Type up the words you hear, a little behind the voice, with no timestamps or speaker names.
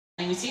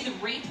We see the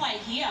replay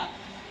here.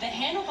 The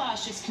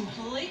handlebars just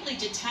completely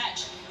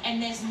detached,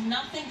 and there's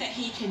nothing that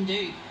he can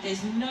do.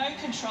 There's no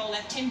control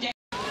left him down.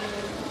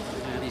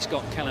 And he's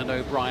got Kellen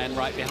O'Brien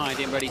right behind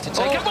him, ready to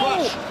take a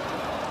ball.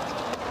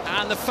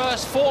 And the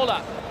first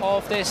faller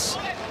of this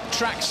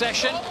track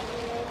session.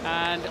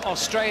 And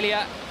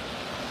Australia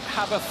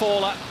have a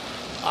faller.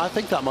 I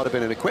think that might have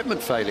been an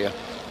equipment failure.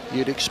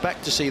 You'd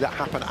expect to see that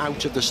happen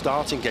out of the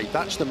starting gate.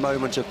 That's the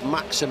moment of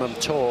maximum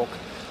torque.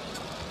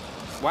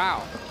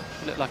 Wow.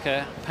 Looked like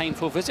a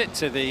painful visit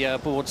to the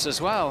boards as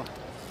well.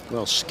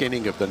 Well,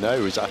 skinning of the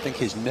nose. I think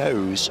his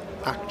nose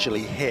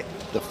actually hit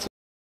the floor.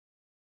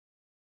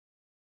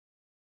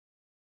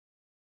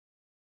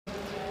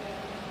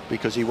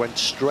 Because he went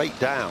straight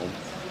down,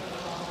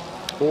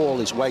 all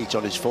his weight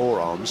on his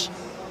forearms.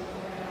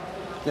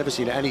 Never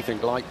seen anything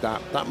like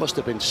that. That must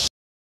have been...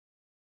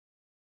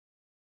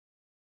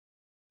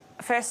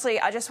 Firstly,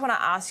 I just want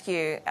to ask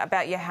you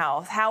about your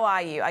health. How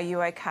are you? Are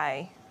you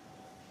okay?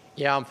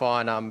 Yeah, I'm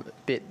fine. I'm a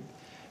bit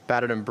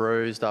battered and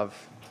bruised. I've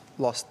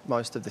lost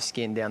most of the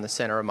skin down the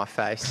centre of my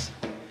face.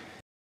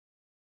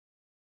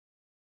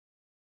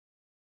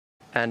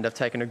 And I've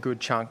taken a good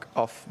chunk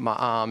off my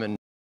arm. And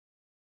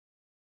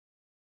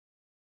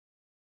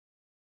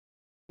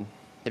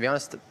to be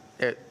honest,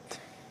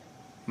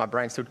 my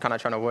brain's still kind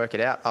of trying to work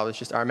it out. I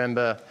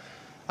remember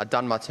I'd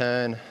done my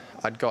turn,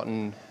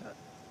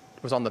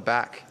 was on the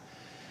back,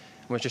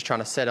 and was just trying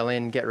to settle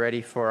in, get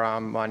ready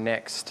for my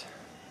next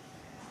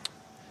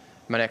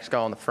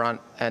go on the front,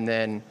 and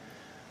then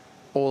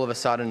all of a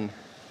sudden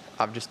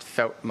I've just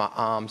felt my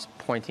arms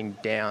pointing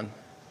down,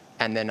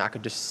 and then I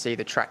could just see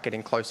the track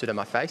getting closer to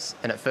my face.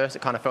 And at first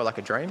it kind of felt like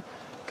a dream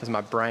because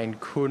my brain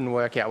couldn't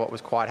work out what was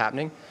quite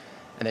happening.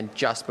 And then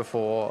just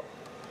before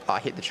I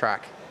hit the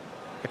track,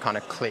 it kind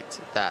of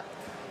clicked that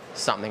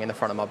something in the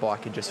front of my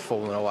bike had just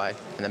fallen away.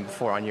 And then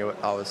before I knew it,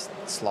 I was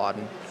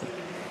sliding.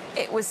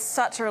 It was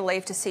such a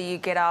relief to see you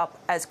get up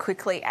as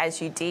quickly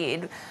as you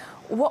did.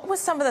 What were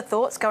some of the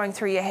thoughts going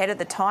through your head at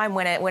the time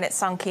when it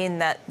sunk in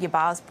that your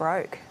bars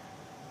broke?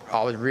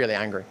 I was really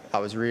angry. I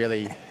was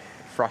really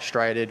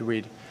frustrated.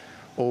 We'd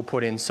all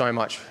put in so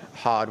much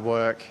hard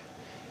work.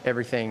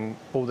 Everything,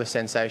 all the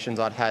sensations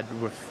I'd had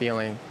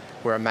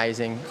were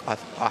amazing.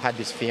 I had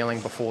this feeling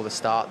before the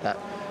start that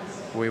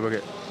we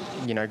were,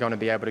 going to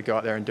be able to go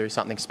out there and do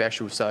something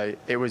special. So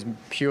it was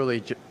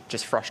purely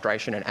just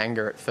frustration and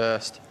anger at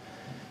first.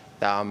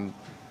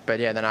 But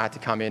yeah, then I had to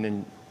come in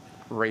and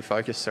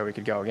refocus so we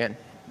could go again.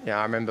 Yeah,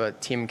 I remember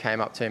Tim came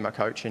up to me, my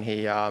coach, and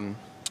he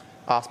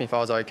asked me if I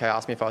was okay,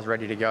 asked me if I was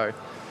ready to go.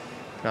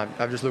 And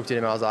I've just looked at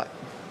him and I was like,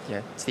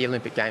 yeah, it's the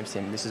Olympic Games,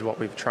 Tim. This is what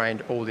we've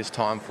trained all this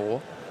time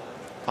for.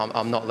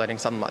 I'm not letting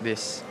something like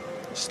this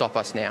stop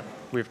us now.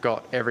 We've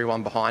got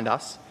everyone behind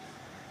us.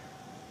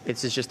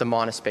 It's just a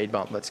minor speed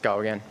bump. Let's go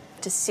again.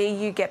 To see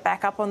you get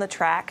back up on the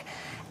track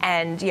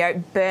and,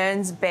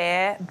 burns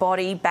bare,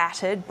 body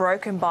battered,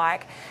 broken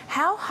bike,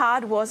 how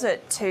hard was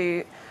it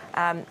to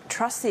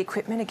trust the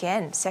equipment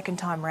again, second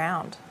time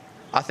round?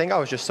 I think I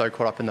was just so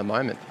caught up in the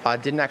moment. I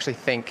didn't actually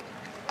think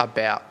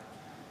about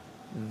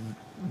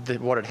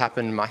what had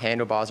happened in my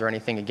handlebars or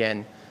anything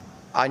again.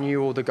 I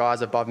knew all the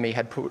guys above me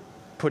had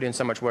put in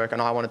so much work,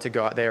 and I wanted to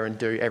go out there and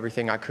do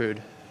everything I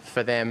could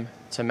for them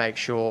to make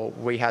sure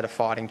we had a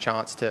fighting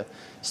chance to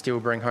still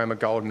bring home a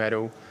gold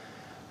medal.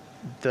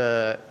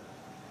 The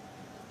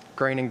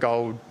green and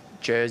gold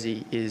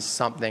jersey is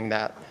something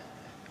that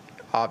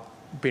I've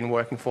been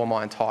working for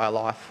my entire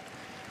life,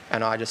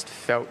 and I just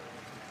felt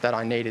that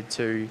I needed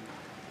to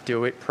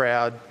do it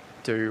proud,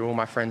 do all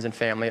my friends and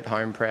family at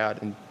home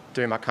proud, and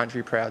do my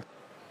country proud.